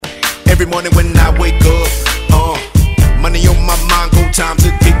Every morning when I wake up, money on my mind, go time to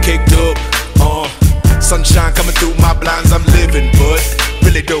get kicked up. Sunshine coming through my blinds, I'm living, but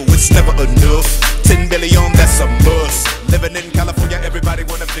really though, it's never enough. 10 billion, that's a must. Living in California, everybody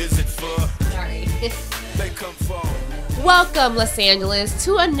wanna visit for. Sorry. They come for. Welcome, Los Angeles,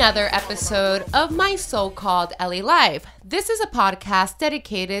 to another episode of my so-called LA Life. This is a podcast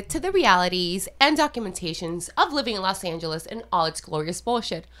dedicated to the realities and documentations of living in Los Angeles and all its glorious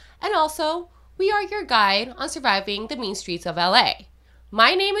bullshit. And also, we are your guide on surviving the mean streets of LA.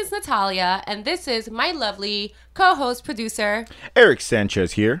 My name is Natalia, and this is my lovely co-host producer, Eric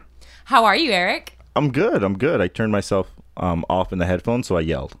Sanchez here. How are you, Eric? I'm good. I turned myself off in the headphones, so I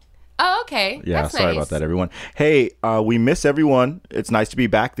yelled. Oh, okay. Yeah, That's sorry nice. about that, everyone. Hey, we miss everyone. It's nice to be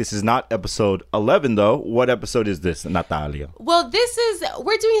back. This is not episode 11, though. What episode is this, Natalia? Well,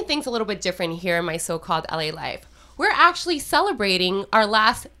 we're doing things a little bit different here in my so-called LA Life. We're actually celebrating our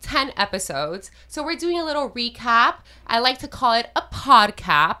last 10 episodes. So we're doing a little recap. I like to call it a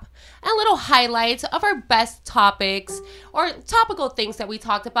podcap. And little highlights of our best topics or topical things that we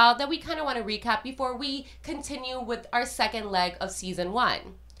talked about that we kind of want to recap before we continue with our second leg of season 1.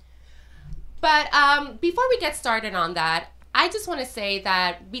 But before we get started on that, I just want to say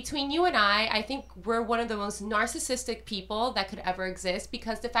that between you and I think we're one of the most narcissistic people that could ever exist,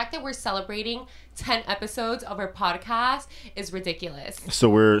 because the fact that we're celebrating 10 episodes of our podcast is ridiculous. So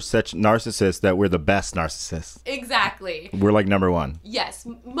we're such narcissists that we're the best narcissists. Exactly. We're like number one. Yes.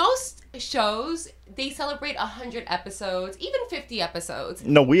 Most shows, they celebrate 100 episodes, even 50 episodes.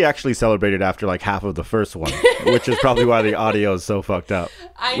 No, we actually celebrated after like half of the first one, which is probably why the audio is so fucked up.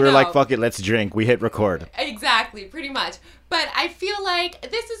 We're like, fuck it, let's drink. We hit record. Exactly, pretty much. But I feel like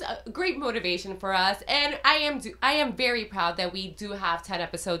this is a great motivation for us, and I am very proud that we do have 10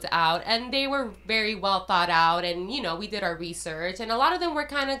 episodes out, and they were very well thought out, and we did our research, and a lot of them were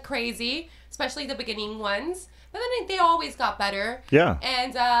kind of crazy, especially the beginning ones. But then they always got better. Yeah.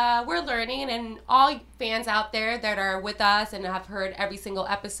 And we're learning, and all fans out there that are with us and have heard every single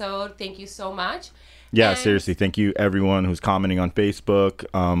episode, thank you so much. Yeah, And seriously. Thank you, everyone who's commenting on Facebook,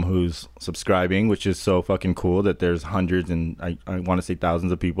 who's subscribing, which is so fucking cool that there's hundreds and I want to say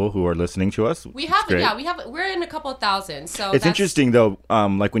thousands of people who are listening to us. We have, we're in a couple of thousand. So It's interesting, though,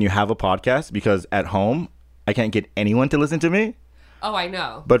 like when you have a podcast, because at home, I can't get anyone to listen to me. Oh, I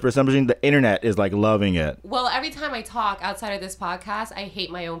know. But for some reason, the internet is like loving it. Well, every time I talk outside of this podcast, I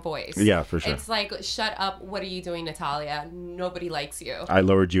hate my own voice. Yeah, for sure. It's like, shut up. What are you doing, Natalia? Nobody likes you. I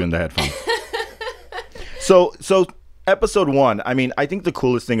lowered you in the headphones. So episode 1, I mean, I think the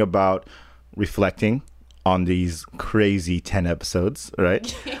coolest thing about reflecting on these crazy 10 episodes,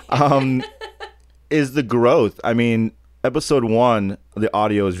 right, is the growth. I mean, episode 1, the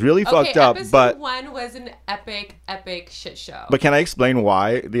audio is really fucked up, but episode 1 was an epic shit show. But can I explain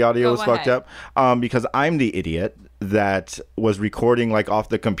why the audio was fucked ahead. up? Because I'm the idiot that was recording like off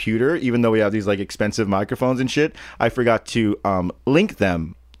the computer, even though we have these like expensive microphones and shit. I forgot to link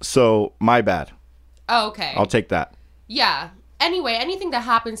them. So my bad. Oh, okay. I'll take that. Yeah. Anyway, anything that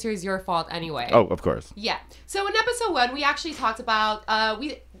happens here is your fault anyway. Oh, of course. Yeah. So in episode 1, we actually talked about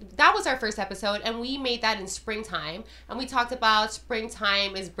that was our first episode, and we made that in springtime, and we talked about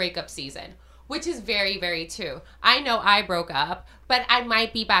springtime is breakup season, which is very, very true. I know I broke up, but I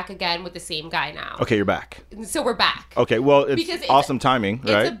might be back again with the same guy now. Okay, you're back. So we're back. Okay, well, it's Because awesome timing,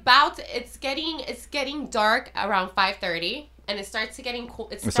 right? It's getting dark around 5:30. And it starts getting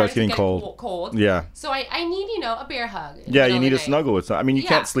cold. It starts getting cold. Yeah. So I need, a bear hug. in the Yeah, middle you of need the to night. snuggle with some. I mean, you Yeah.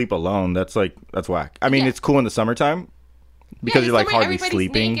 can't sleep alone. That's whack. I mean, Yeah. it's cool in the summertime because Yeah, you're like summer, hardly everybody's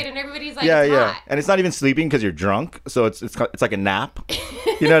sleeping. naked and everybody's like, Yeah, it's yeah. hot. And it's not even sleeping because you're drunk. So it's like a nap.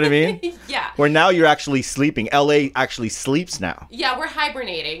 You know what I mean? Yeah. Where now you're actually sleeping. LA actually sleeps now. Yeah, we're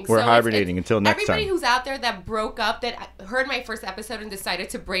hibernating. We're So hibernating until next everybody time. who's out there that broke up, that heard my first episode and decided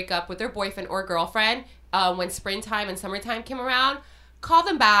to break up with their boyfriend or girlfriend when springtime and summertime came around, call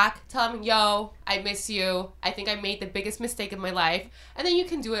them back, tell them, yo, I miss you. I think I made the biggest mistake of my life. And then you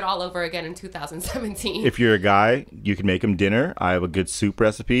can do it all over again in 2017. If you're a guy, you can make him dinner. I have a good soup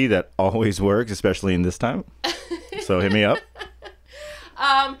recipe that always works, especially in this time. So hit me up.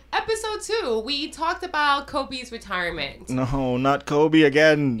 Episode 2, we talked about Kobe's retirement. No, not Kobe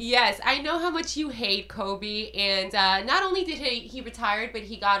again. Yes, I know how much you hate Kobe, and not only did he retired, but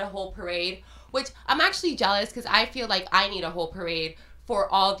he got a whole parade, which I'm actually jealous because I feel like I need a whole parade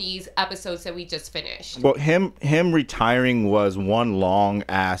for all these episodes that we just finished. Well, him retiring was one long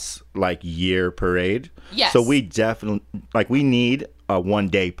ass year parade. Yes. So we definitely we need a 1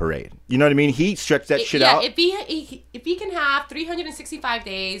 day parade. You know what I mean? He stretched that shit out. If he can have 365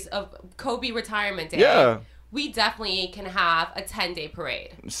 days of Kobe retirement day. Yeah. we definitely can have a 10-day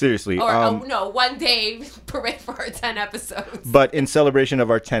parade. Seriously. Or, no, 1 day parade for our 10 episodes. But in celebration of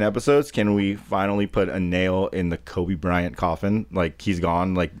our 10 episodes, can we finally put a nail in the Kobe Bryant coffin? Like, he's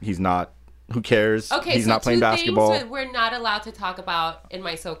gone. Like, he's not. Who cares? Okay, he's so not playing two basketball. things we're not allowed to talk about in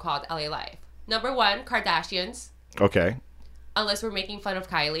my so-called LA life. Number one, Kardashians. Okay. Unless we're making fun of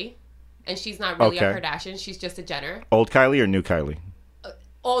Kylie. And she's not really a Okay. Kardashian. She's just a Jenner. Old Kylie or new Kylie?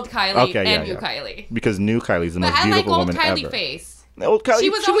 Old Kylie Okay, and yeah, new yeah. Kylie. Because new Kylie's the But most I like beautiful old woman Kylie ever. face. Old Kylie, She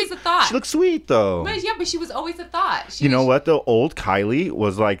was always a thought. She looks sweet though. But she was always a thought. You know what though? Old Kylie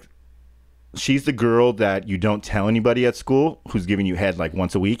was like, she's the girl that you don't tell anybody at school who's giving you head like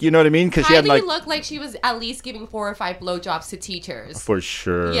once a week. You know what I mean? Because she had Kylie like looked like she was at least giving 4 or 5 blowjobs to teachers. for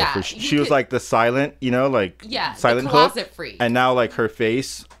sure. Yeah, She you was could- like the silent, like Yeah, the silent closet hook. freak. And now like her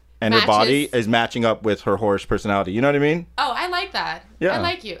face and her body Matches. is matching up with her whorish personality. You know what I mean? Oh, I like that. Yeah. I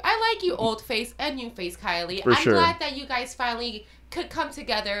like you, old face and new face Kylie. For I'm sure. glad that you guys finally could come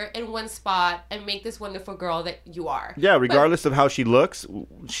together in one spot and make this wonderful girl that you are. Yeah. But Regardless of how she looks,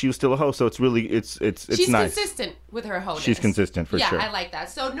 she was still a hoe. So it's really it's she's nice. consistent with her wholeness. She's consistent for sure. Yeah, I like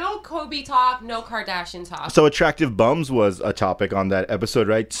that. So no Kobe talk, no Kardashian talk. So attractive bums was a topic on that episode,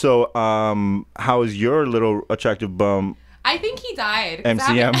 right? So how is your little attractive bum I think he died.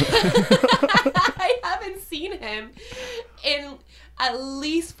 MCM? I haven't seen him in at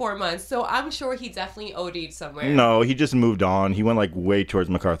least 4 months, so I'm sure he definitely OD'd somewhere. No, he just moved on. He went like way towards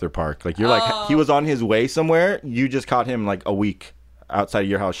MacArthur Park. Like you're Oh. like he was on his way somewhere. You just caught him like a week outside of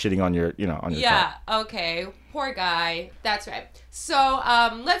your house shitting on your on your Yeah, car. okay. Poor guy. That's right. So,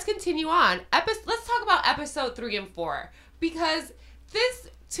 let's continue on. Let's talk about episode 3 and 4. Because this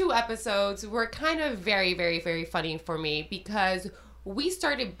 2 episodes were kind of very, very, very funny for me because we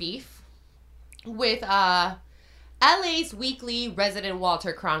started beef with LA's weekly resident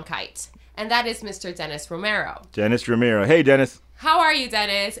Walter Cronkite. And that is Mr. Dennis Romero. Dennis Romero. Hey Dennis. How are you,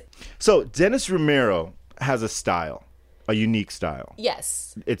 Dennis? So Dennis Romero has a style, a unique style.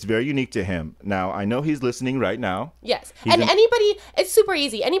 Yes. It's very unique to him. Now I know he's listening right now. Yes. He's And an- anybody, it's super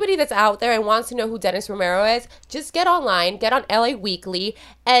easy. Anybody that's out there and wants to know who Dennis Romero is, just get online, get on LA Weekly,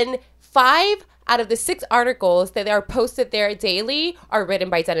 and 5 out of the 6 articles that are posted there daily are written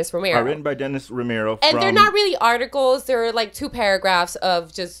by Dennis Romero. Are written by Dennis Romero. and they're not really articles, they're like 2 paragraphs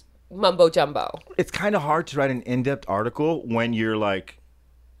of just mumbo jumbo. It's kind of hard to write an in-depth article when you're like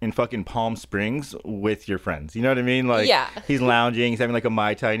in fucking Palm Springs with your friends. You know what I mean? Like, Yeah. he's lounging, he's having like a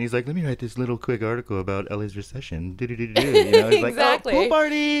Mai Tai, and he's like, let me write this little quick article about LA's recession. Do-do-do-do-do. You know? He's like, Exactly. oh, pool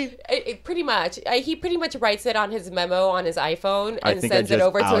party. Pretty much. He pretty much writes it on his memo on his iPhone I and think sends I it just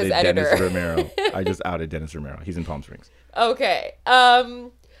over to his outed editor. Dennis Romero. I just outed Dennis Romero. He's in Palm Springs. Okay.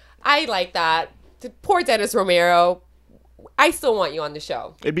 I like that. Poor Dennis Romero. I still want you on the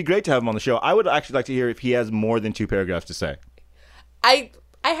show. It'd be great to have him on the show. I would actually like to hear if he has more than 2 paragraphs to say. I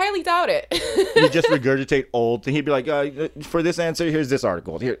highly doubt it. He just regurgitate old thing. He'd be like, for this answer, here's this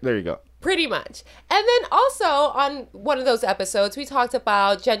article. Here, there you go. Pretty much. And then also on one of those episodes, we talked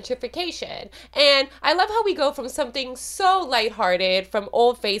about gentrification. And I love how we go from something so lighthearted from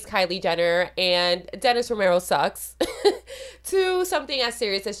old face Kylie Jenner and Dennis Romero sucks to something as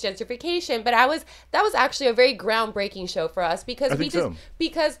serious as gentrification. But that was actually a very groundbreaking show for us because I think so.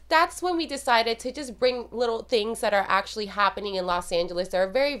 because that's when we decided to just bring little things that are actually happening in Los Angeles that are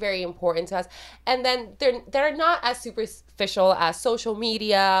very, very important to us. And then they're not as superficial as social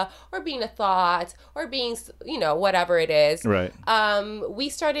media or being a thought or being, whatever it is. Right. We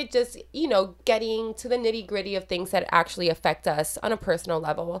started just, getting to the nitty gritty of things that actually affect us on a personal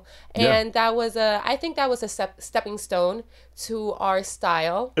level. And I think that was a stepping stone to our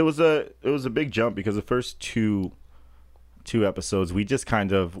style. It was a big jump because the first two episodes we just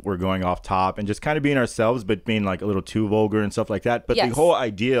kind of were going off top and just kind of being ourselves but being like a little too vulgar and stuff like that. But Yes. the whole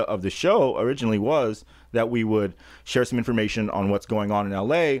idea of the show originally was that we would share some information on what's going on in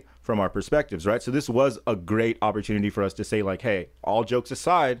LA from our perspectives, right? So this was a great opportunity for us to say like, hey, all jokes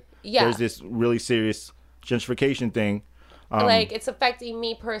aside, Yeah. there's this really serious gentrification thing. Like it's affecting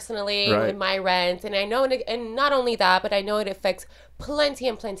me personally Right. with my rent, and I know and not only that, but I know it affects plenty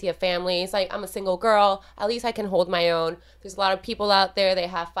and plenty of families. Like I'm a single girl, at least I can hold my own. There's a lot of people out there, they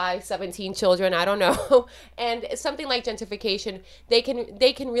have 17 children, I don't know. And it's something like gentrification, they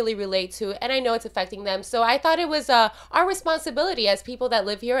can really relate to, and I know it's affecting them. So I thought it was our responsibility as people that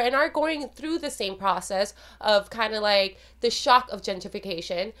live here and are going through the same process of kind of like the shock of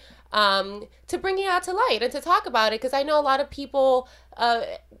gentrification, to bring it out to light and to talk about it, because I know a lot of people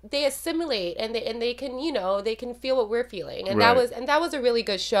they assimilate and they can, you know, they can feel what we're feeling. And Right. that was a really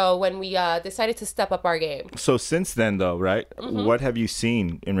good show when we decided to step up our game. So since then, though, right? What have you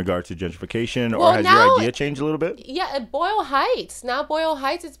seen in regard to gentrification, or Well, has now- your idea changed a little bit? Yeah, at Boyle Heights. Now Boyle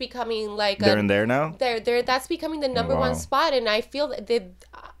Heights is becoming like They're in there now. they're that's becoming the number Wow. one spot, and I feel that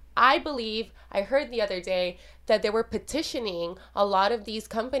I believe I heard the other day that they were petitioning a lot of these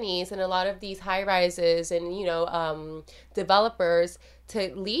companies and a lot of these high rises and, you know, developers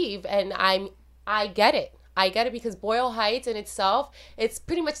to leave, and I get it. I get it because Boyle Heights in itself, it's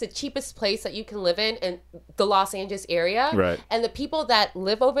pretty much the cheapest place that you can live in the Los Angeles area. Right. And the people that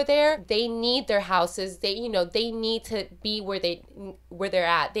live over there, they need their houses. They, you know, they need to be where they're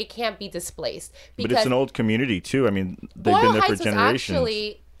at. They can't be displaced. But it's an old community too. I mean, they've Boyle been there Heights for was generations.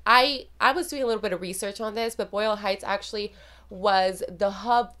 actually, I was doing a little bit of research on this, but Boyle Heights actually was the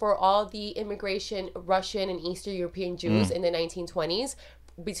hub for all the immigration Russian and Eastern European Jews in the 1920s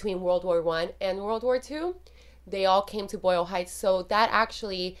between World War I and World War II. They all came to Boyle Heights. So that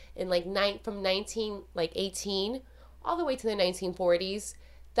actually in from 18 all the way to the 1940s,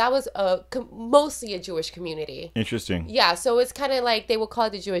 that was mostly a Jewish community. Interesting. Yeah, so it's kind of like they would call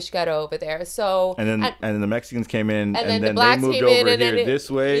it the Jewish ghetto over there. So And then the Mexicans came in, and then the then they blacks moved came in, over and then here it-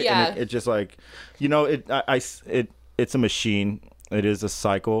 this way, yeah. and it just like, you know, it's a machine. It is a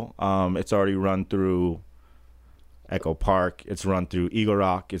cycle. It's already run through Echo Park. It's run through Eagle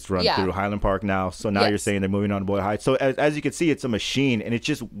Rock. It's run Yeah. through Highland Park now. So now you're Yes. saying they're moving on to Boyle Heights. So as you can see, it's a machine, and it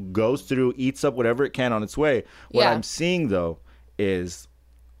just goes through, eats up whatever it can on its way. What Yeah. I'm seeing though is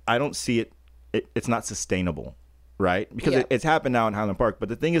I don't see it. It's not sustainable. Right? Because Yeah. it's happened now in Highland Park. But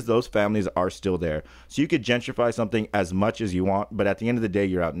the thing is, those families are still there. So you could gentrify something as much as you want, but at the end of the day,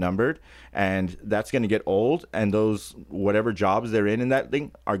 you're outnumbered. And that's going to get old. And those, whatever jobs they're in that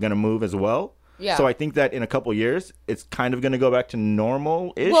thing, are going to move as well. Yeah. So I think that in a couple years, it's kind of going to go back to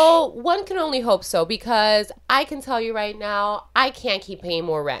normal-ish. Well, one can only hope so, because I can tell you right now, I can't keep paying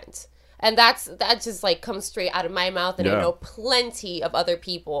more rent. And that just like comes straight out of my mouth, and I Yeah. know plenty of other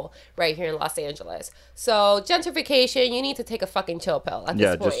people right here in Los Angeles. So gentrification, you need to take a fucking chill pill at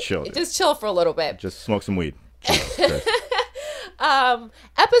Yeah, this point. just chill. Just chill for a little bit. Just smoke some weed. Jesus Christ.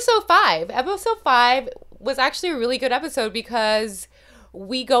 Episode 5. Episode 5 was actually a really good episode because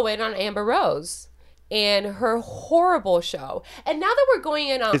we go in on Amber Rose and her horrible show. And now that we're going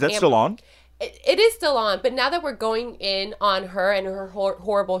in on Is that still on? It is still on, but now that we're going in on her and her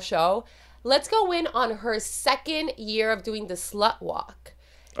horrible show, let's go in on her second year of doing the slut walk.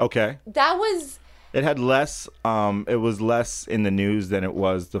 Okay. That was, It had less, it was less in the news than it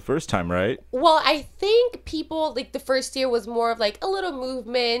was the first time, right? well, I think people, like the first year was more of like a little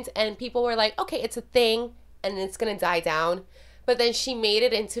movement, and people were like, okay, it's a thing and it's going to die down. But then she made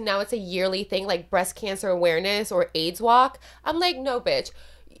it into now it's a yearly thing, like breast cancer awareness or AIDS walk. I'm like, no, bitch.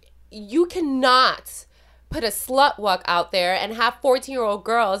 You cannot put a slut walk out there and have 14-year-old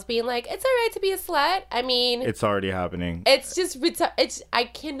girls being like, it's all right to be a slut. I mean, It's already happening. it's just, I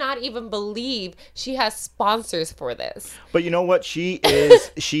cannot even believe she has sponsors for this. But you know what? She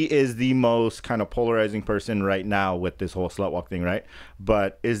is the most kind of polarizing person right now with this whole slut walk thing, right?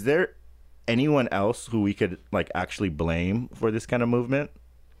 But is there anyone else who we could like actually blame for this kind of movement?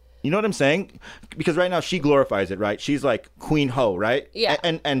 You know what I'm saying? Because right now she glorifies it, right? She's like Queen Ho, right? Yeah.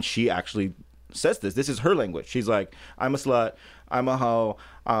 And she actually says this. This is her language. She's like, I'm a slut. I'm a hoe.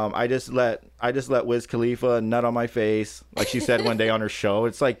 I just let Wiz Khalifa nut on my face, like she said one day on her show.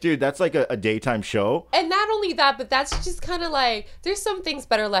 It's like, dude, that's like a daytime show. And not only that, but that's just kind of like, there's some things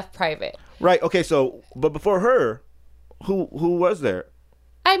better left private. Right. Okay. So, but before her, who was there?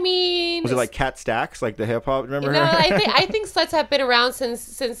 I mean, Was it like Cat Stacks, like the hip hop? Remember no, her? I think sluts have been around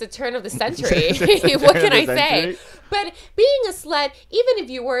since the turn of the century. Since the What turn can of I the say? century? But being a slut, even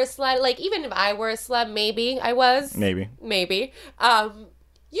if you were a slut, like even if I were a slut, maybe I was, Maybe.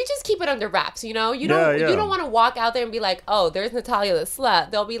 you just keep it under wraps, you know. You don't Yeah. you don't want to walk out there and be like, oh, there's Natalia the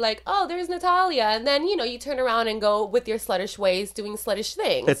slut. They'll be like, oh, there's Natalia, and then you turn around and go with your sluttish ways, doing sluttish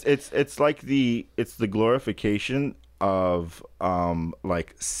things. It's like the glorification of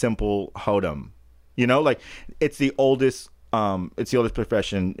like simple hoedom, like it's the oldest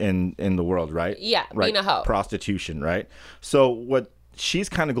profession in the world, right? Yeah, right. being a hoe. Prostitution, right? So what she's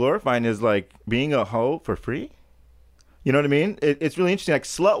kind of glorifying is like being a hoe for free. You know what I mean? It's really interesting. Like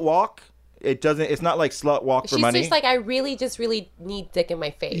slut walk, it's not like slut walk for She's money. just like, I really need dick in my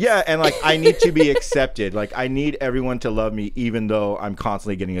face. Yeah, and like I need to be accepted. Like I need everyone to love me, even though I'm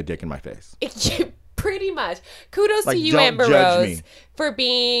constantly getting a dick in my face. Pretty much. Kudos Like, to you, don't Amber judge Rose, me. for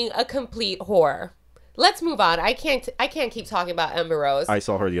being a complete whore. Let's move on. I can't keep talking about Amber Rose. I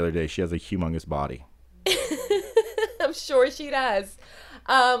saw her the other day. She has a humongous body. I'm sure she does.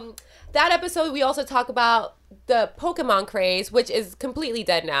 That episode, we also talk about the Pokemon craze, which is completely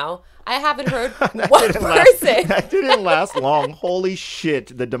dead now. I haven't heard one person. That didn't last long. Holy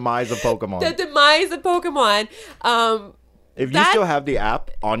shit, the demise of Pokemon. The demise of Pokemon. If you still have the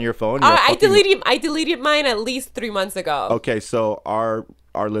app on your phone, I deleted mine at least 3 months ago. Okay, so our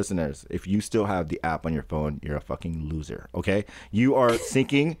listeners, if you still have the app on your phone, you're a fucking loser. Okay, you are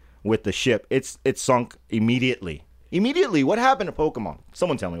sinking with the ship. It's sunk immediately. Immediately, what happened to Pokemon?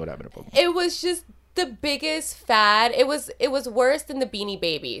 Someone tell me what happened to Pokemon. It was just the biggest fad. It was worse than the Beanie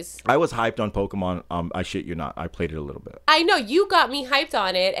Babies. I was hyped on Pokemon. I shit you not. I played it a little bit. I know you got me hyped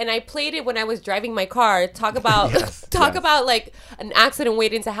on it, and I played it when I was driving my car. Talk about about like an accident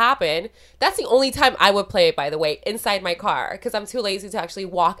waiting to happen. That's the only time I would play it, by the way, inside my car, because I'm too lazy to actually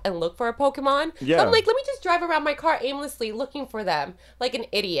walk and look for a Pokemon. Yeah. So I'm like, let me just drive around my car aimlessly looking for them like an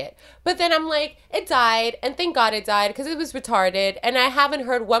idiot. But then I'm like, it died, and thank God it died because it was retarded, and I haven't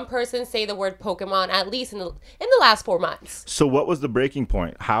heard one person say the word Pokemon at least in the last 4 months. So what was the breaking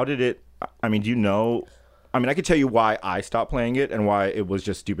point? How did it? I mean, do you know? I mean, I could tell you why I stopped playing it and why it was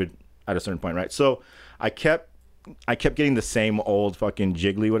just stupid at a certain point, right? So I kept getting the same old fucking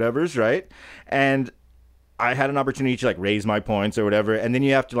jiggly whatevers, right? And I had an opportunity to like raise my points or whatever, and then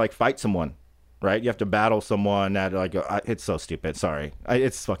you have to like fight someone, right? You have to battle someone at like it's so stupid. Sorry,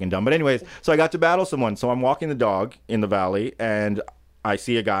 it's fucking dumb. But anyways, so I got to battle someone. So I'm walking the dog in the valley, and I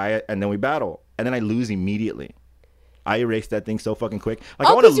see a guy, and then we battle, and then I lose immediately. I erased that thing so fucking quick. Like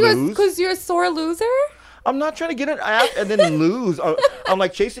I want to lose because you're a sore loser. I'm not trying to get an app and then lose. I'm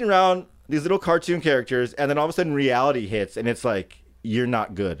like chasing around these little cartoon characters, and then all of a sudden reality hits, and it's like, you're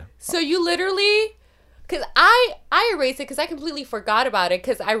not good. So you literally, because I erased it because I completely forgot about it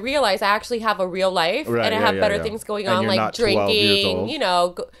because I realized I actually have a real life, and I have better things going on, like drinking, you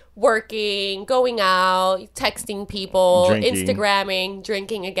know, working, going out, texting people, Instagramming,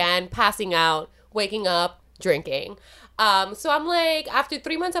 drinking again, passing out, waking up, drinking. So I'm like, after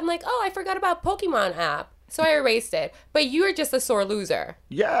 3 months, I'm like, oh, I forgot about Pokemon app. So I erased it. But you were just a sore loser.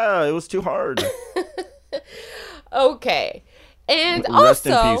 Yeah, it was too hard. Okay. And Rest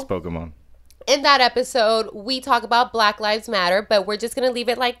also, in peace, Pokemon. In that episode, we talk about Black Lives Matter, but we're just going to leave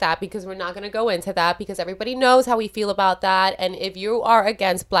it like that because we're not going to go into that because everybody knows how we feel about that. And if you are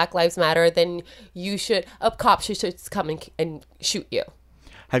against Black Lives Matter, then a cop should come and shoot you.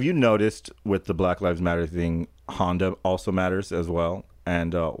 Have you noticed with the Black Lives Matter thing, Honda also matters as well,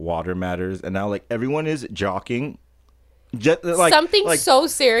 and water matters, and now like everyone is jockeying. Something so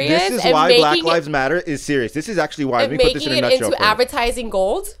serious. This is why Black Lives Matter is serious. This is actually why. Let me put this in a nutshell. Into advertising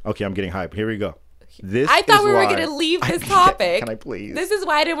gold. Okay, I'm getting hype. Here we go. I thought we were going to leave this topic. Can I please? This is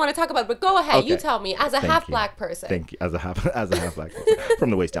why I didn't want to talk about it, but go ahead. Okay. You tell me, as a half-black person. Thank you. As a half-black person. From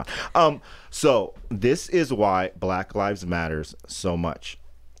the waist down. So this is why Black Lives Matters so much.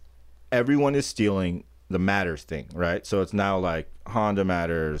 Everyone is stealing the matters thing, right? So it's now like Honda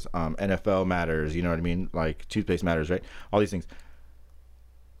matters, NFL matters, you know what I mean? Like toothpaste matters, right? All these things.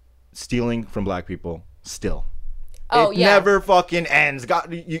 Stealing from black people still. It never fucking ends.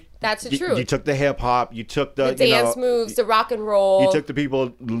 That's the truth. You took the hip hop, you took the dance moves, the rock and roll. You took the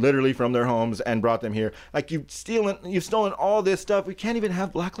people literally from their homes and brought them here. Like you've stolen all this stuff. We can't even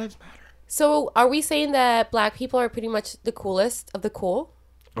have Black Lives Matter. So are we saying that black people are pretty much the coolest of the cool?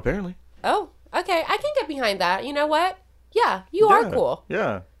 Apparently. Oh, okay. I can get behind that. You know what? Yeah, you are cool.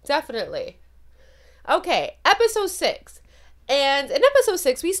 Yeah. Definitely. Okay, episode 6. And in episode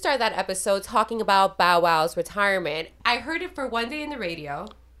 6, we start that episode talking about Bow Wow's retirement. I heard it for one day in the radio.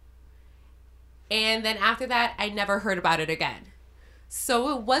 And then after that, I never heard about it again.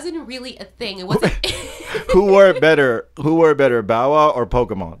 So it wasn't really a thing. It wasn't. Who wore it better? Bow Wow or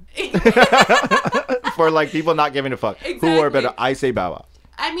Pokemon? For like people not giving a fuck. Exactly. Who wore it better? I say Bow Wow.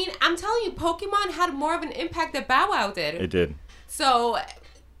 I mean, I'm telling you, Pokemon had more of an impact than Bow Wow did. It did. So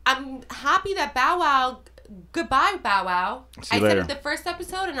I'm happy that Bow Wow, goodbye Bow Wow. See you later. Said it the first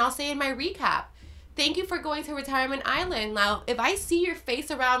episode and I'll say it in my recap. Thank you for going to Retirement Island. Now, if I see your face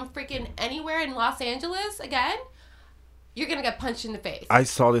around freaking anywhere in Los Angeles again, you're going to get punched in the face. I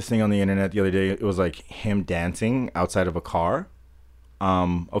saw this thing on the internet the other day. It was like him dancing outside of a car.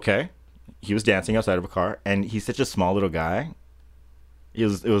 Okay. He was dancing outside of a car and he's such a small little guy. It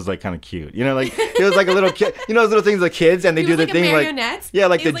was like kind of cute, you know, like it was like a little kid, you know, those little things like kids and they do the thing like, yeah,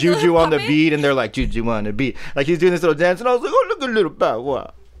 like the juju on the beat and they're like juju on the beat, like he's doing this little dance and I was like, oh, look at little Bow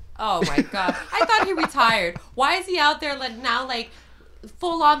Wow. Oh my god, I thought he retired. Why is he out there like now like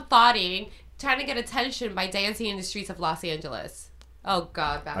full on thoughting, trying to get attention by dancing in the streets of Los Angeles? Oh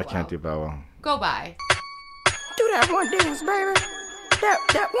god, Bow Wow. I can't do Bow Wow. Go by. Do that one dance, baby.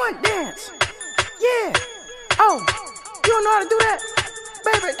 That one dance. Yeah. Oh, you don't know how to do that?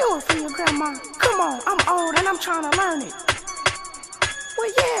 Baby, do it for your grandma. Come on, I'm old and I'm trying to learn it.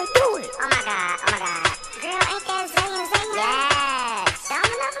 Well, yeah, do it. Oh my God. Girl, ain't that Zayn? Yes. Don't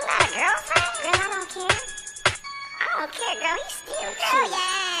enough about a girlfriend? Girl, I don't care. I don't care, girl. He's still girl,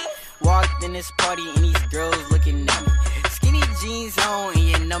 yes. Walked in this party and these girls looking at me. Skinny jeans on and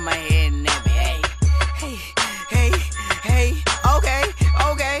you know my head nappy. Hey,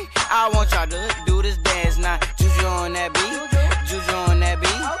 okay. I want y'all to do this dance now. Juju on that beat, juju on that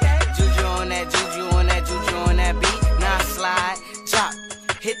beat, juju on that, juju on that, juju on that beat. Now slide, chop,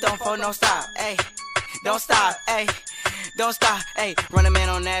 hit don't fall, no stop, hey, don't stop, hey. Don't stop, hey, run a man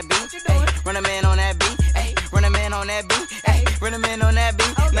on that beat, hey, run a man on that beat, hey, run a man on that beat, hey, run a man on that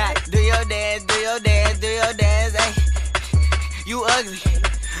beat. Now do your dance, hey. You ugly,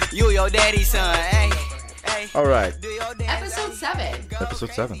 you your daddy's son, hey. All right. Episode 7. Episode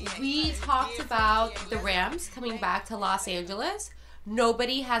 7. We talked about the Rams coming back to Los Angeles.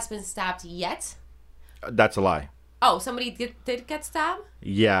 Nobody has been stabbed yet. That's a lie. Oh, somebody did get stabbed?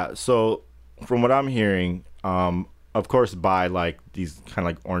 Yeah. So from what I'm hearing, of course, by like these kind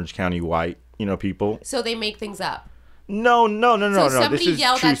of like Orange County white, people. So they make things up. No. So somebody this is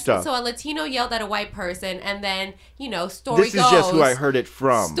yelled true at stuff. So a Latino yelled at a white person, and then story goes. This is just who I heard it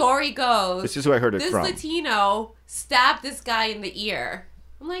from. Story goes. This is who I heard it from. This Latino stabbed this guy in the ear.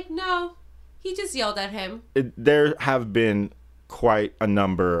 I'm like, no, he just yelled at him. There have been quite a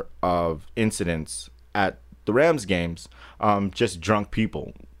number of incidents at the Rams games. Just drunk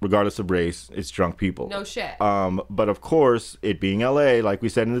people. Regardless of race, it's drunk people. No shit. But of course, it being LA, like we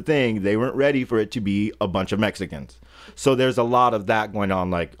said in the thing, they weren't ready for it to be a bunch of Mexicans. So there's a lot of that going on.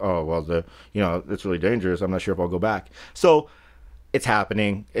 Like, oh well, it's really dangerous. I'm not sure if I'll go back. So it's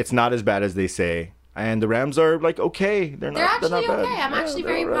happening. It's not as bad as they say. And the Rams are like okay. They're actually not bad. okay. I'm actually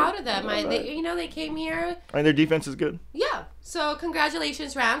very right. proud of them. They came here. And their defense is good. Yeah. So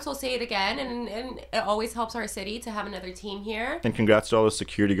congratulations, Rams. We'll say it again, and it always helps our city to have another team here. And congrats to all the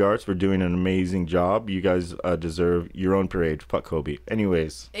security guards for doing an amazing job. You guys deserve your own parade. Fuck Kobe.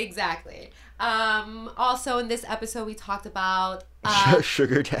 Anyways. Exactly. Also in this episode we talked about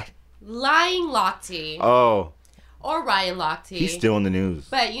Sugar Daddy. Lying Lochte. Oh. Or Ryan Lochte. He's still in the news.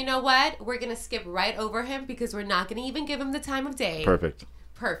 But you know what? We're going to skip right over him because we're not going to even give him the time of day. Perfect.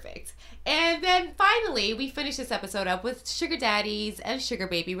 And then finally, we finish this episode up with sugar daddies and sugar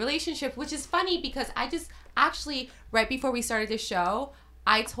baby relationship, which is funny because I just actually, right before we started the show,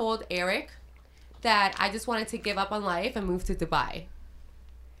 I told Eric that I just wanted to give up on life and move to Dubai.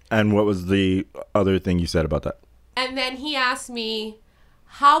 And what was the other thing you said about that? And then he asked me,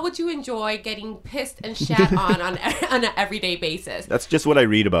 how would you enjoy getting pissed and shat on an everyday basis? That's just what I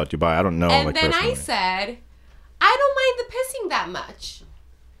read about Dubai. I don't know. And like, then personally. I said, I don't mind the pissing that much.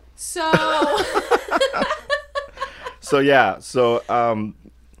 So. So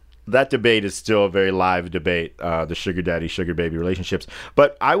that debate is still a very live debate, the sugar daddy, sugar baby relationships.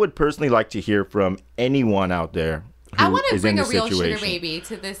 But I would personally like to hear from anyone out there who I want to is bring in a this real situation. sugar baby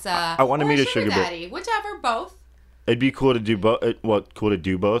to this. I want to meet a sugar daddy, whichever, both. It'd be cool to do both. Cool to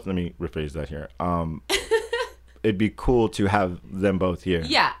do both. Let me rephrase that here. It'd be cool to have them both here.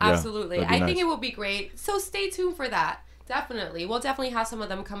 Yeah, absolutely. I think it will be great. So stay tuned for that. Definitely. We'll definitely have some of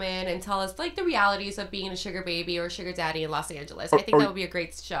them come in and tell us like the realities of being a sugar baby or sugar daddy in Los Angeles. I think that would be a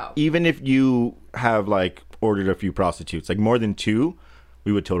great show. Even if you have like ordered a few prostitutes, like more than 2,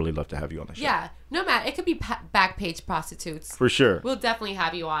 we would totally love to have you on the show. Yeah. No matter. It could be back page prostitutes. For sure. We'll definitely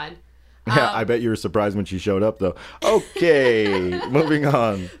have you on. Yeah, I bet you were surprised when she showed up, though. Okay, moving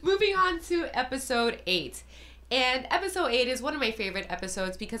on. Moving on to episode 8. And episode 8 is one of my favorite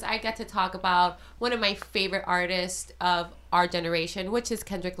episodes because I get to talk about one of my favorite artists of our generation, which is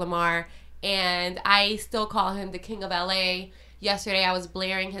Kendrick Lamar. And I still call him the king of LA. Yesterday, I was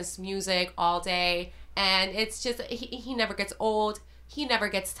blaring his music all day. And it's just, he never gets old. He never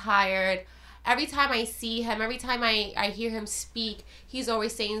gets tired. Every time I see him, every time I hear him speak, he's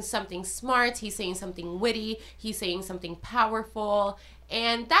always saying something smart. He's saying something witty. He's saying something powerful.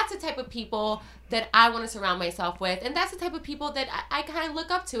 And that's the type of people that I want to surround myself with. And that's the type of people that I kind of look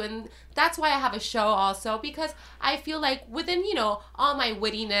up to. And that's why I have a show also, because I feel like within, all my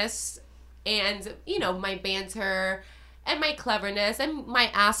wittiness and, my banter and my cleverness and my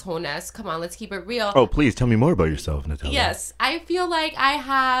assholeness. Come on, let's keep it real. Oh, please tell me more about yourself, Natalia. Yes, I feel like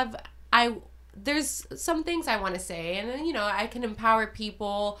there's some things I want to say, and I can empower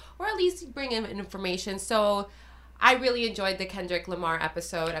people or at least bring in information. So I really enjoyed the Kendrick Lamar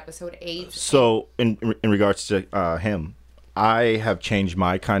episode 8. So in regards to him, I have changed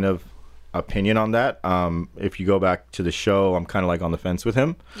my kind of opinion on that. If you go back to the show, I'm kind of like on the fence with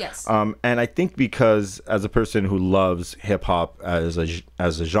him. Yes. And I think because as a person who loves hip hop as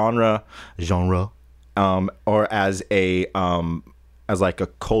a genre, or as like a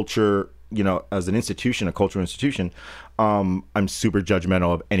culture, you know, as an institution, a cultural institution, I'm super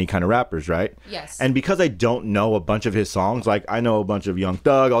judgmental of any kind of rappers, right? Yes. And because I don't know a bunch of his songs, like I know a bunch of Young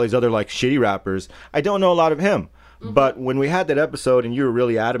Thug, all these other like shitty rappers, I don't know a lot of him. But when we had that episode and you were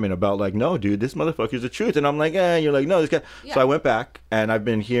really adamant about like, no, dude, this motherfucker's the truth. And I'm like, you're like, no, this guy. Yeah. So I went back and I've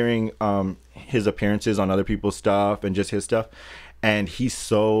been hearing his appearances on other people's stuff and just his stuff. And he's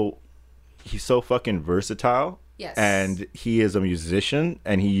so fucking versatile. Yes. And he is a musician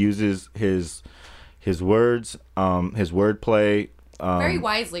and he uses his words, his wordplay. Very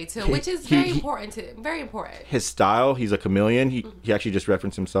wisely too, which is very important. His style, he's a chameleon. He actually just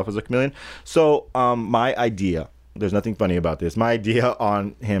referenced himself as a chameleon. So my idea, there's nothing funny about this. My idea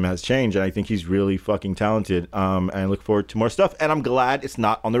on him has changed, and I think he's really fucking talented. And I look forward to more stuff. And I'm glad it's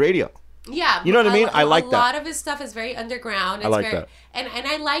not on the radio. Yeah, you know what I mean. I like that. A lot of his stuff is very underground. It's I like very, that, and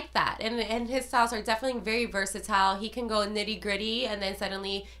I like that. And his styles are definitely very versatile. He can go nitty gritty, and then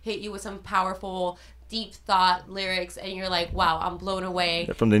suddenly hit you with some powerful, deep thought lyrics, and you're like, wow, I'm blown away.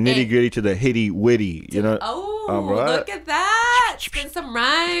 From the nitty gritty to the hitty witty, you know. Oh, right. Look at that! Spin some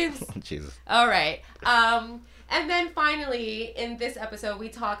rhymes. Jesus. All right. And then finally, in this episode, we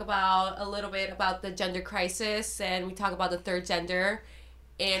talk about a little bit about the gender crisis, and we talk about the third gender.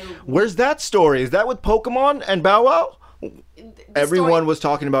 And where's that story? Is that with Pokemon and Bow Wow? Everyone was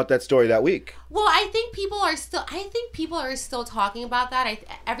talking about that story that week. Well, I think people are still talking about that.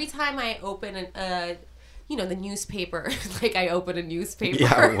 Every time I open the newspaper, like I open a newspaper.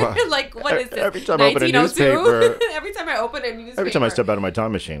 Yeah, well, like what is this? Every time I open a newspaper. Every time I open a newspaper. Every time I step out of my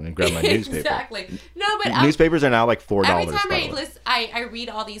time machine and grab my newspaper. Exactly. No, but newspapers are now like $4. Every time I read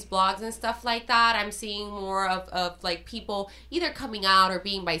all these blogs and stuff like that, I'm seeing more of like people either coming out or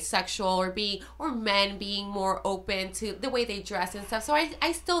being bisexual or men being more open to the way they dress and stuff. So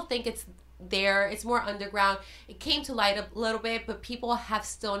I still think it's there. It's more underground. It came to light a little bit, but people have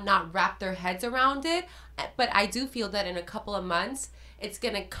still not wrapped their heads around it. But I do feel that in a couple of months, it's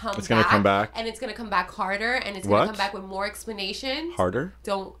gonna come back, and it's gonna come back harder, and it's gonna come back with more explanations. Harder?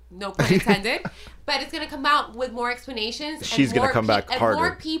 No pun intended. But it's gonna come out with more explanations. She's gonna come back harder. And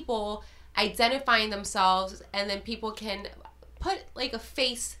more people identifying themselves, and then people can put like a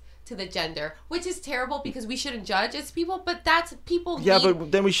face to the gender, which is terrible because we shouldn't judge as people, but that's people. Yeah,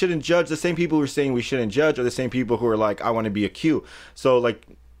 but then we shouldn't judge. The same people who are saying we shouldn't judge are the same people who are like, I want to be a Q. So like,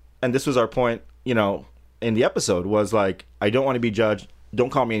 and this was our point, you know, in the episode was like, I don't want to be judged.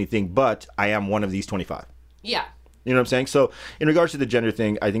 Don't call me anything, but I am one of these 25. Yeah. You know what I'm saying? So in regards to the gender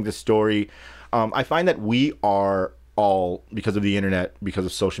thing, I think the story, I find that we are all, because of the internet, because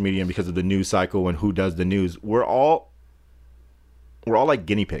of social media, and because of the news cycle and who does the news, we're all like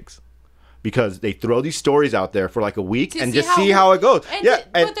guinea pigs. Because they throw these stories out there for like a week and just see how it goes.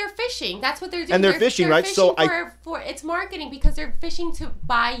 But they're fishing. That's what they're doing. And they're fishing, right? Fishing for it's marketing because they're fishing to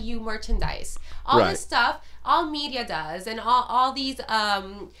buy you merchandise. All this stuff, all media does, and all these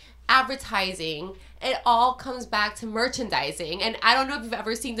advertising, it all comes back to merchandising. And I don't know if you've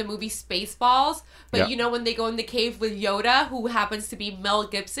ever seen the movie Spaceballs, but you know when they go in the cave with Yoda, who happens to be Mel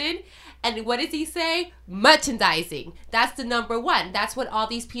Gibson. And what does he say? Merchandising. That's the number one. That's what all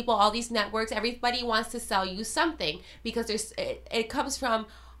these people, all these networks, everybody wants to sell you something because it comes from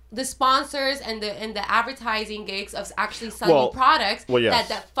the sponsors and the advertising gigs of actually selling products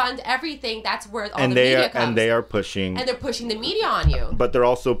that fund everything. That's where all the media comes. And they are pushing. And they're pushing the media on you. But they're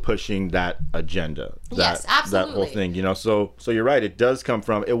also pushing that agenda. Yes, absolutely. That whole thing, you know. So you're right. It does come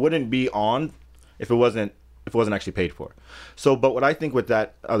from. It wouldn't be on if it wasn't actually paid for. So, but what I think with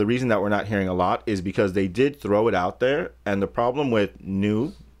that, the reason that we're not hearing a lot is because they did throw it out there. And the problem with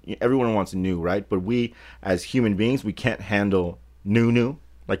new, everyone wants new, right? But we, as human beings, we can't handle new.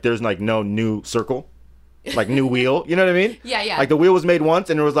 Like there's like no new circle, like new wheel. You know what I mean? Yeah. Like the wheel was made once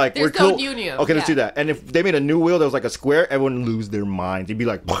and it was like, there's we're cool. New. Okay, let's do that. And if they made a new wheel that was like a square, everyone would lose their minds. It'd be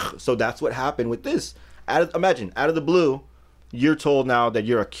like, so that's what happened with this. Imagine, out of the blue, you're told now that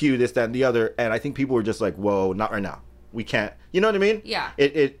you're a Q, this, that, and the other. And I think people were just like, whoa, not right now. We can't. You know what I mean? Yeah.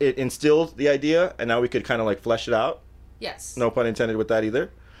 It instilled the idea, and now we could kind of like flesh it out. Yes. No pun intended with that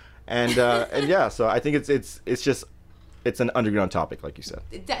either. And and yeah, so I think it's an underground topic, like you said.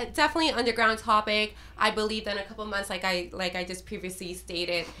 Definitely an underground topic. I believe that in a couple of months, like I just previously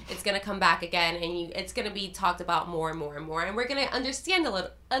stated, it's gonna come back again, and it's gonna be talked about more and more and more, and we're gonna understand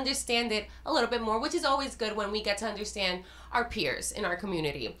it a little bit more, which is always good when we get to understand our peers in our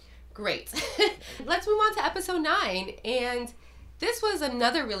community. Great. Let's move on to episode 9, and this was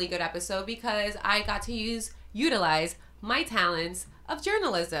another really good episode because I got to utilize my talents of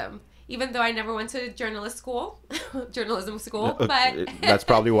journalism. Even though I never went to journalism school, but that's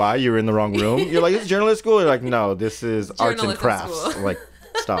probably why you were in the wrong room. You're like, this is journalist school? You're like, no, this is arts and Journalism crafts. school. Like,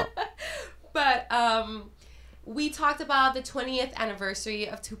 stop. But we talked about the 20th anniversary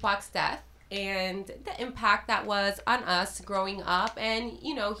of Tupac's death and the impact that was on us growing up. And,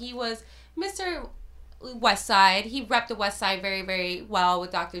 you know, he was Mr. West Side. He repped the West Side very, very well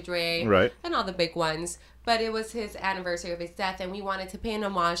with Dr. Dre. Right. And all the big ones. But it was his anniversary of his death, and we wanted to pay an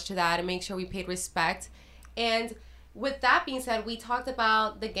homage to that and make sure we paid respect. And with that being said, we talked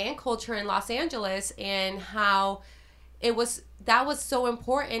about the gang culture in Los Angeles and how that was so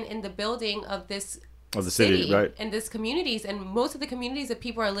important in the building of this Of the city, right. And this communities. And most of the communities that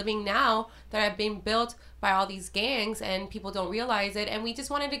people are living now that have been built by all these gangs, and people don't realize it. And we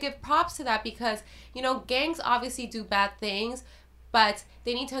just wanted to give props to that because, you know, gangs obviously do bad things, but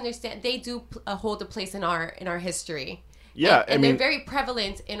they need to understand they do hold a place in our history. Yeah, and they're very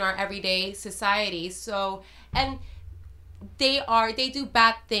prevalent in our everyday society. So, and they do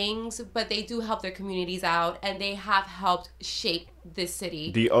bad things, but they do help their communities out, and they have helped shape this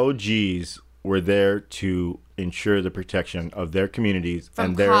city. The OGs were there to ensure the protection of their communities From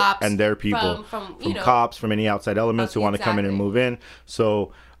and cops, their people, from cops, from any outside elements who want to come in and move in.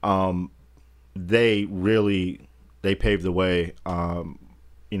 So, they paved the way,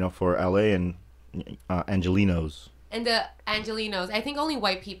 for LA and Angelinos. And the Angelinos. I think only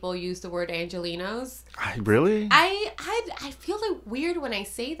white people use the word Angelinos. Really? I feel like weird when I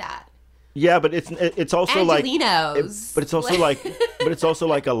say that. Yeah, but it's also like Angelinos. but it's also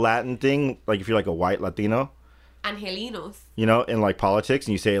like a Latin thing. Like if you're like a white Latino. Angelinos. You know, in like politics,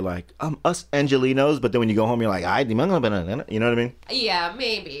 and you say like us Angelinos, but then when you go home, you're like, you know what I mean? Yeah,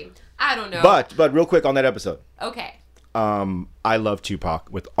 maybe. I don't know. But real quick on that episode. Okay. I love Tupac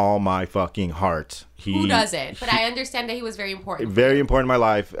with all my fucking heart. Who doesn't? But I understand that he was very important. Very important in my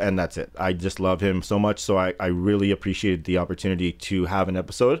life, and that's it. I just love him so much, so I really appreciated the opportunity to have an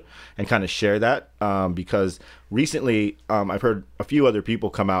episode and kind of share that, because recently I've heard a few other people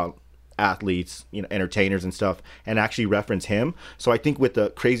come out, athletes, entertainers and stuff, and actually reference him. So I think with the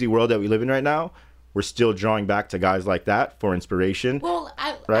crazy world that we live in right now, we're still drawing back to guys like that for inspiration. Well,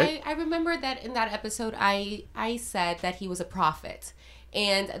 I remember that in that episode, I said that he was a prophet.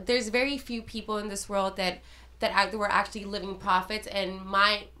 And there's very few people in this world that were actually living prophets. And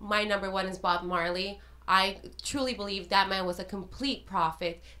my number one is Bob Marley. I truly believe that man was a complete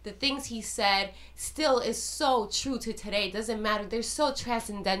prophet. The things he said still is so true to today. It doesn't matter. They're so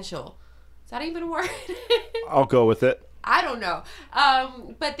transcendental. Is that even a word? I'll go with it. I don't know.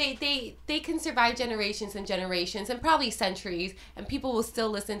 But they can survive generations and generations and probably centuries, and people will still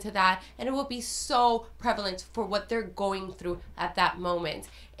listen to that, and it will be so prevalent for what they're going through at that moment.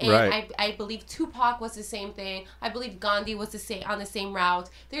 And right. I believe Tupac was the same thing. I believe Gandhi was on the same route.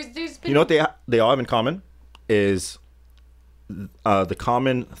 There's been, you know what they all have in common is the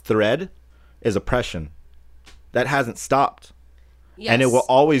common thread is oppression. That hasn't stopped. yes. And it will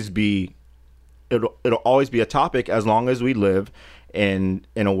always be it'll always be a topic as long as we live in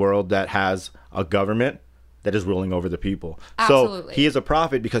a world that has a government that is ruling over the people. Absolutely. So he is a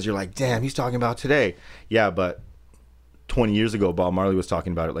prophet because you're like, damn, he's talking about today. Yeah, but 20 years ago, Bob Marley was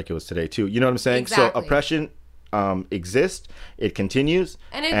talking about it like it was today too. You know what I'm saying? Exactly. So oppression exists. It continues.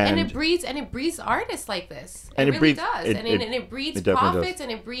 And it breeds artists like this. And it really breeds, does. it breeds definitely prophets, does.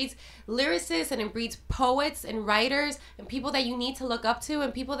 and it breeds lyricists, and it breeds poets and writers and people that you need to look up to,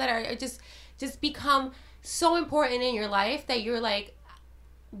 and people that are just become so important in your life that you're like,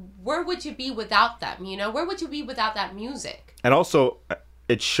 where would you be without them? Where would you be without that music? And also,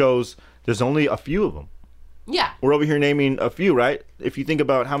 it shows there's only a few of them. Yeah. We're over here naming a few, right? If you think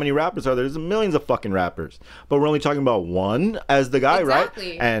about how many rappers are there, there's millions of fucking rappers. But we're only talking about one as the guy,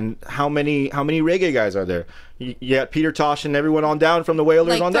 exactly. right? And how many reggae guys are there? You got Peter Tosh and everyone on down from the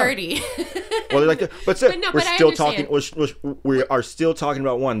Wailers like on 30. down. Well, they're like, but still, no, we're but still talking. We are still talking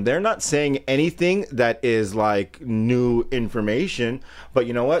about one. They're not saying anything that is like new information, but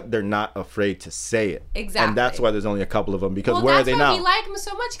you know what? They're not afraid to say it. Exactly. And that's why there's only a couple of them, because where are they now? That's why we like them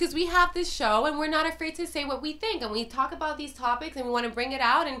so much, because we have this show and we're not afraid to say what we think, and we talk about these topics and we want to bring it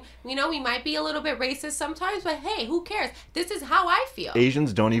out, and we might be a little bit racist sometimes, but hey, who cares? This is how I feel.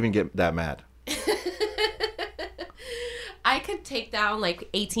 Asians don't even get that mad. I could take down like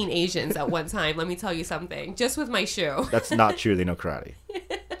 18 Asians at one time, let me tell you something, just with my shoe. That's not true. They know karate.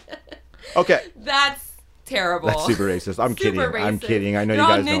 Okay. That's terrible. That's super racist. I'm kidding. Super I'm racist. kidding. I know They're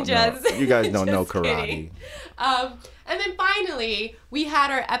all you guys don't know. You guys don't know Just karate. kidding. And then finally, we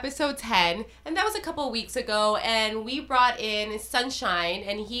had our episode 10, and that was a couple of weeks ago, and we brought in Sunshine,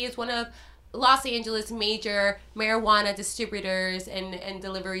 and he is one of Los Angeles' major marijuana distributors and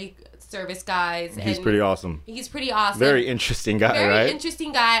delivery service guys. He's and pretty awesome. He's pretty awesome. Very interesting guy, Very right?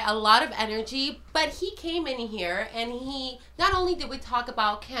 interesting guy, a lot of energy, but he came in here and he, not only did we talk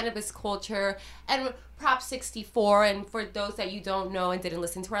about cannabis culture and Prop 64, and for those that you don't know and didn't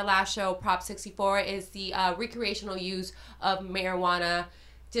listen to our last show, Prop 64 is the recreational use of marijuana,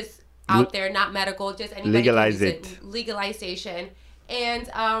 just out there, not medical, just anybody Legalize can use it. Legalization. And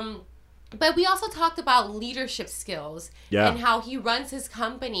but we also talked about leadership skills Yeah. and how he runs his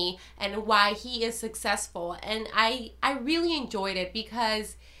company and why he is successful. And I really enjoyed it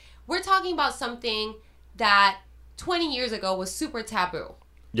because we're talking about something that 20 years ago was super taboo.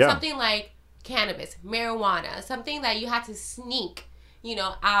 Yeah. Something like cannabis, marijuana, something that you had to sneak,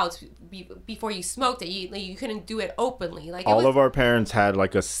 out before you smoked it. You couldn't do it openly. Like All of our parents had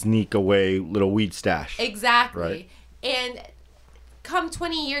like a sneak away little weed stash. Exactly. Right. And come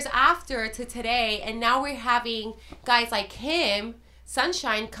 20 years after to today, and now we're having guys like him,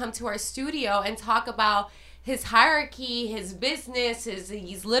 Sunshine, come to our studio and talk about his hierarchy, his business,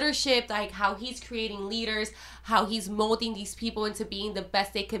 his leadership, like how he's creating leaders, how he's molding these people into being the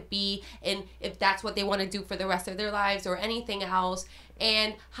best they could be, and if that's what they want to do for the rest of their lives or anything else,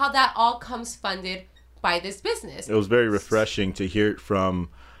 and how that all comes funded by this business. It was very refreshing to hear it from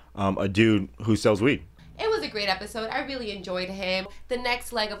a dude who sells weed. It was a great episode. I really enjoyed him. The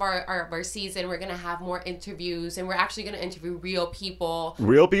next leg of our season, we're going to have more interviews, and we're actually going to interview real people.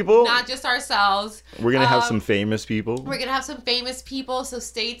 Real people? Not just ourselves. We're going to have some famous people. We're going to have some famous people, so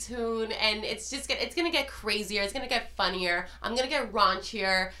stay tuned. And it's going to get crazier. It's going to get funnier. I'm going to get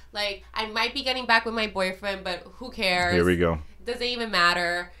raunchier. Like, I might be getting back with my boyfriend, but who cares? Here we go. Doesn't even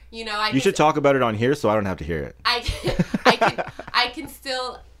matter. You should talk about it on here so I don't have to hear it. I can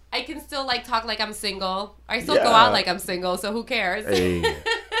still like talk like I'm single. I still go out like I'm single, so who cares? Hey.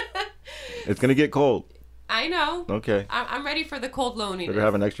 It's gonna get cold. I know. Okay. I'm ready for the cold loneliness. Better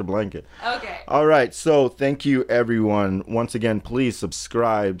have an extra blanket. Okay. All right. So thank you, everyone. Once again, please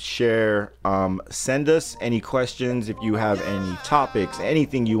subscribe, share, send us any questions if you have any topics,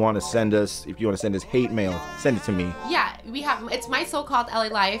 anything you want to send us. If you want to send us hate mail, send it to me. Yeah, it's my so-called LA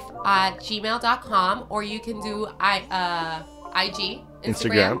Life at gmail.com, or you can do IG,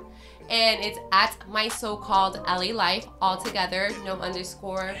 Instagram. And it's at my so-called LA Life, all together, no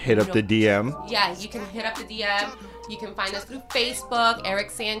underscore. Hit up the DM. Yeah, you can hit up the DM. You can find us through Facebook,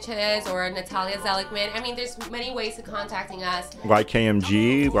 Eric Sanchez or Natalia Zelikman. I mean, there's many ways of contacting us.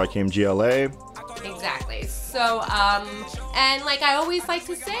 YKMG, YKMGLA. Exactly. So, and like I always like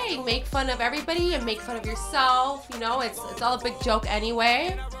to say, make fun of everybody and make fun of yourself. It's all a big joke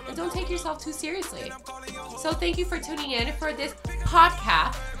anyway. And don't take yourself too seriously. So thank you for tuning in for this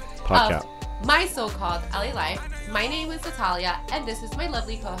podcast. Of my so-called LA Life. My name is Natalia, and this is my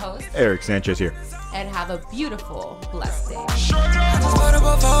lovely co-host, Eric Sanchez here. And have a beautiful, blessed day. Never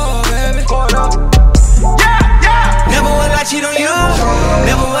will I cheat on you.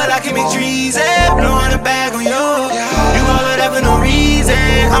 Never will I commit treason. Blowing a bag on you. You all of that for no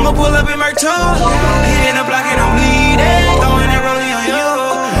reason. I'ma pull up in my toe. Hitting the block and I'm bleeding. Throwing that rolling on you.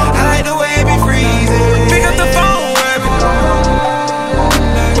 I like the way it be freezing. Pick up the phone, baby.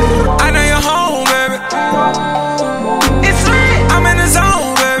 I know you're home, baby. It's lit. I'm in the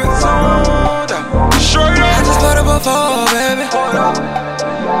zone, baby. I just put up a phone, baby.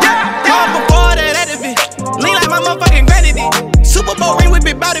 Before that, at the bitch. Lean like my motherfucking granny did. Super Bowl ring with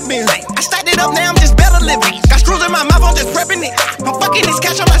big body bins. I stacked it up, now I'm just better living. Got screws in my mouth, I'm just prepping it. I'm fucking this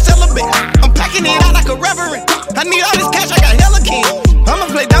cash on my celibate. I'm packing it out like a reverend. I need all this cash, I got hella kids. I'ma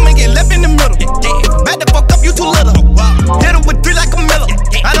play dumb and get left in the middle. Back the fuck up, you too little. Hit him with 3 like a Miller.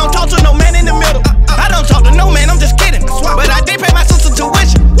 I don't talk to no man in the middle. I don't talk to no man, I'm just kidding. But I did pay my sister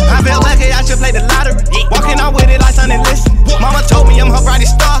tuition. I felt lucky, I should play the lottery. Walking out with it like Sunday listen. Mama told me I'm her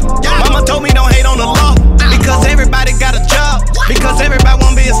brightest star. Mama told me don't hate on the law. Because everybody got a job. Because everybody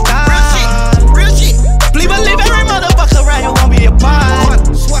won't be a star. Real shit. Please believe every motherfucker right here won't be a part.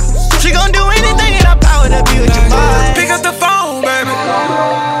 She gon' do anything in her power to be with your vibe. Pick up the phone, baby.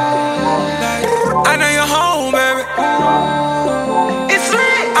 I know you're home, baby. It's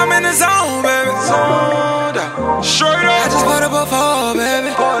lit. I'm in the zone, baby. I just put up a phone, baby.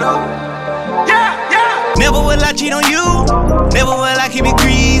 Never will I cheat on you. Never will I keep it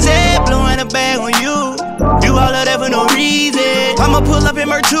greasy. Blowing a bag on you. Do all of that for no reason. I'ma pull up in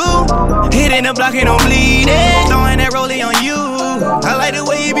Mer 2. Hitting the block and I'm bleeding. Throwing that rollie on you. I like the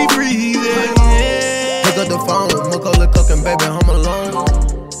way you be freezing. up the phone. Macaulay Culkin, baby, I'm alone.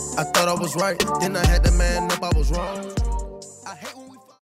 I thought I was right, then I had to man up, I was wrong. I hate when